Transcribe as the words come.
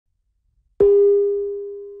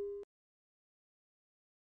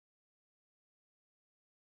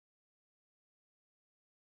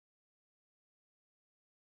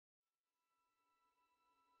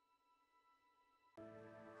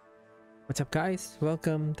What's up guys,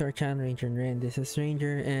 welcome to our channel Ranger and Ren. This is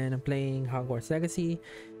Ranger and I'm playing Hogwarts Legacy.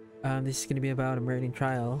 This is going to be about a Merlin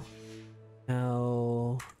trial.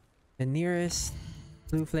 Now the nearest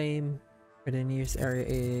blue flame or the nearest area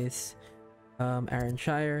is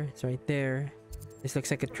Aranshire. It's right there. This looks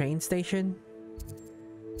like a train station.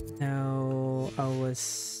 Now I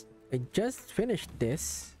just finished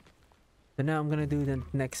this, so now I'm gonna do the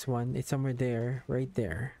next one. It's somewhere there, right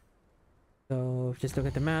there. So just look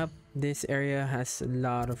at the map. This area has a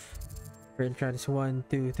lot of Merlin trials. 1,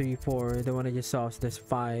 2, 3, 4. The one I just saw, so there's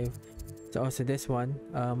 5. So also this one.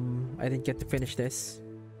 I didn't get to finish this.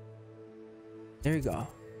 There you go.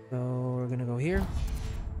 So we're gonna go here.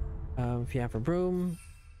 If you have a broom,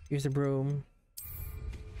 use the broom.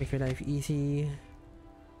 Make your life easy.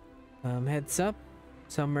 Heads up,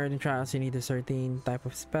 some Merlin trials you need a certain type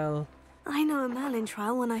of spell. I know a Merlin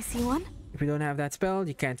trial when I see one. If you don't have that spell,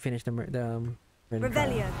 you can't finish the Merlin trial.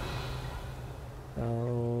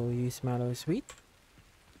 So use Mallow Sweet.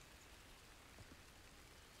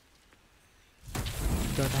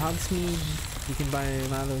 Go to Hogsmeade. You can buy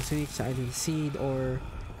Mallow Sweets, either the seed or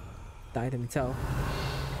the item itself.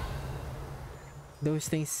 Those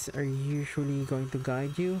things are usually going to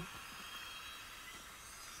guide you.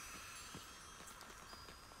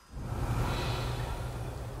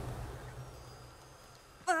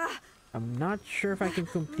 I'm not sure if I can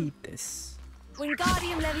complete this.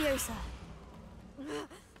 Wingardium Leviosa.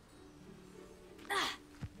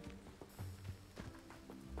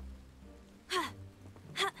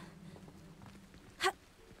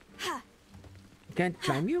 Can't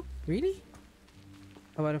climb you? Really?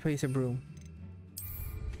 How about if I use a broom?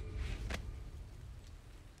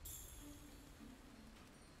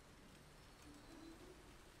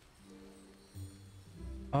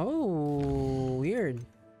 Oh, weird.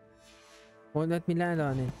 Won't let me land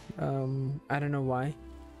on it. I don't know why.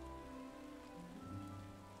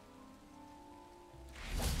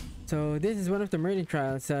 So this is one of the Merlin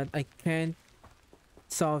trials that I can't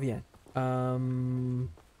solve yet.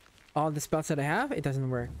 All the spells that I have, it doesn't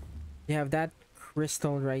work. You have that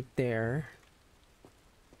crystal right there,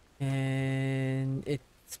 and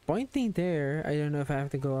it's pointing there. I don't know if I have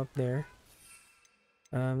to go up there.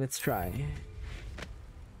 Let's try.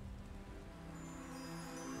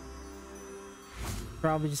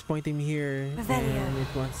 Probably just pointing me here, and it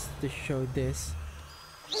wants to show this.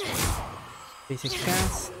 Basic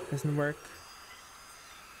cast doesn't work.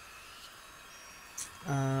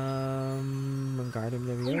 Wingardium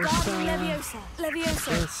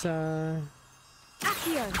Leviosa.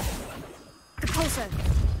 Accio. Repulso.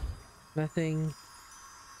 Nothing.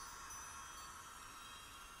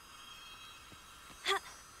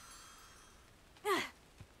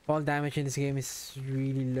 Fall damage in this game is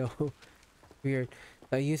really low. Weird.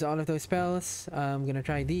 So I use all of those spells. I'm gonna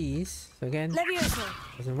try these. So again, Leviosa.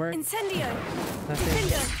 Doesn't work. Incendio.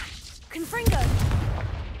 Nothing. Confringo.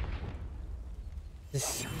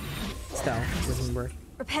 This stealth doesn't work.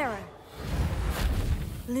 Reparo.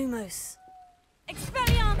 Lumos.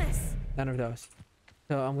 Expelliarmus. None of those.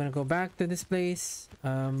 So I'm gonna go back to this place.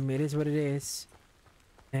 It is what it is,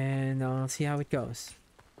 and I'll see how it goes.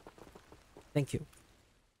 Thank you.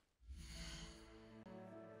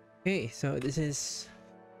 Okay, so this is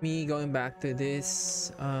me going back to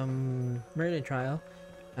this Merlin trial.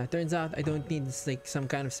 Turns out I don't need this, like some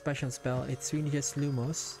kind of special spell. It's really just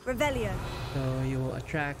Lumos. Revelio. So you will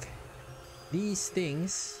attract these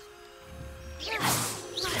things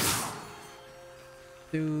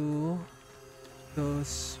to those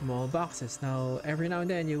small boxes. Now every now and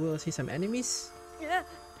then you will see some enemies.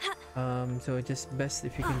 So it's just best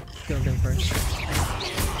if you can kill them first.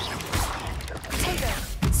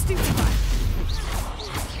 Stupefy.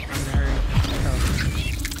 I'm gonna hurry. Oh.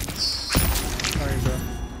 Sorry, bro.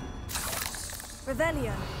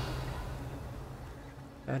 Revelio.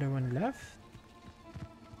 The other one left.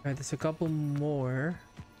 Alright, there's a couple more.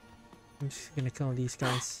 I'm just gonna kill these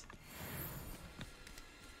guys.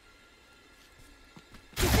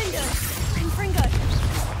 Defendo. Confringo.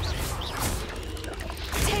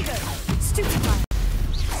 Tego. Stupefy.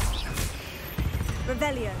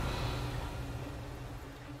 Revelio.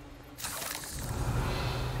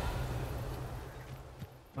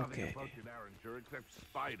 Okay. Aranshire except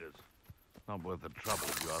spiders. Not worth the trouble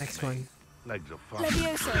if you ask Next me. one. Legs are fine.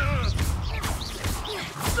 Leviosa.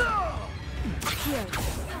 Accio.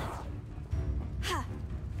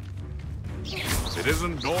 It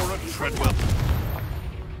isn't Dora Treadwell.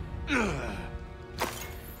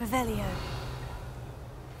 Revelio.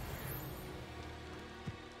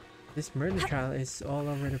 This Merlin trial is all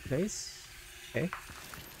over the place. Okay.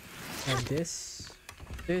 And this.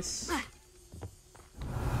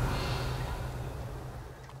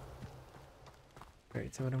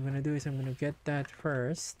 Right, so what I'm gonna do is I'm gonna get that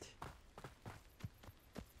first.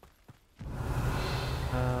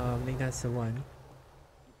 I think that's the one.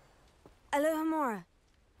 Alohomora.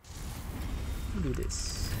 Do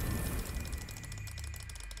this.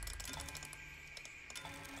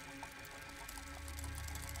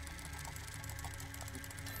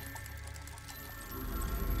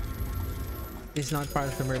 It's not part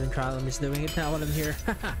of the Merlin trial. I'm just doing it now while I'm here.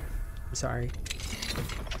 I'm sorry.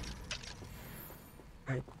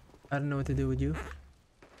 Right. I don't know what to do with you,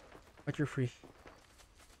 but you're free.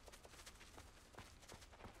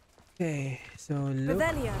 Okay, so look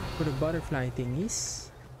Revelio. for the butterfly thingies.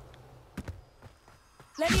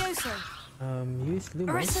 Levioso. Use Lumos.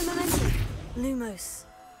 Arresto Momentum. Lumos.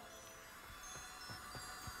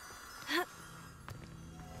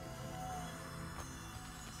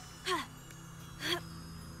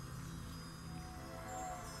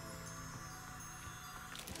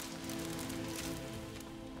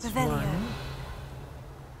 Revelio.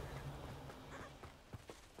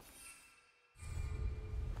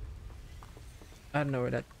 I don't know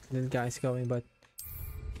where that little guy's going, but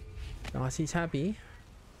as long as he's happy.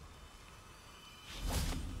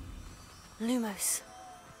 Lumos.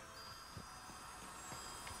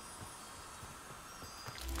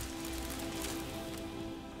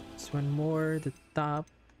 Just one more, the top.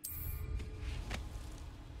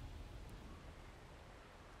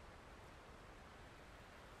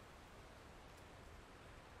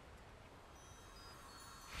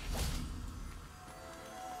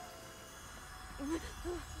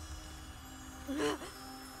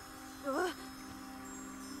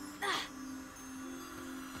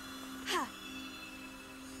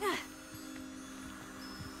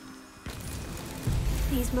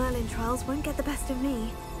 These Merlin trials won't get the best of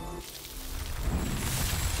me.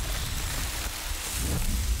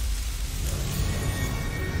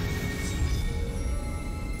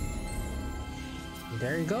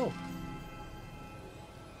 There you go.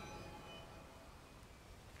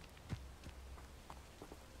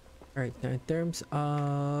 Alright, now in terms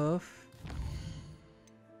of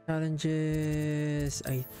challenges,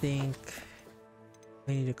 I think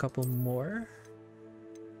I need a couple more.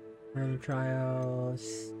 Merlin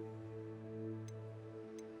trials.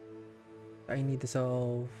 I need to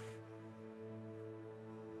solve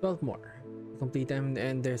 12 more to complete them,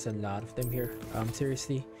 and there's a lot of them here.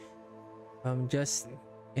 Seriously. Just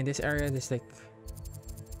in this area there's like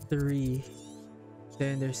 3.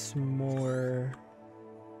 Then there's more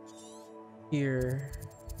here.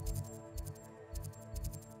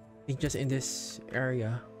 I think just in this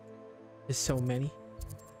area there's so many.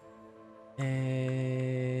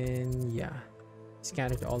 And yeah,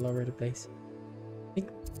 scattered all over the place. I think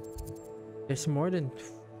there's more than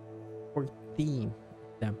 14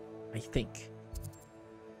 of them, I think.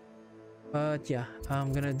 But yeah,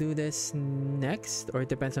 I'm gonna do this next, or it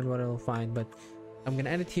depends on what I'll find, but I'm gonna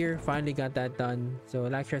end it here. Finally got that done. So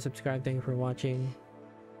like, share, subscribe. Thank you for watching.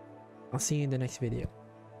 I'll see you in the next video.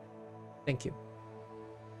 Thank you.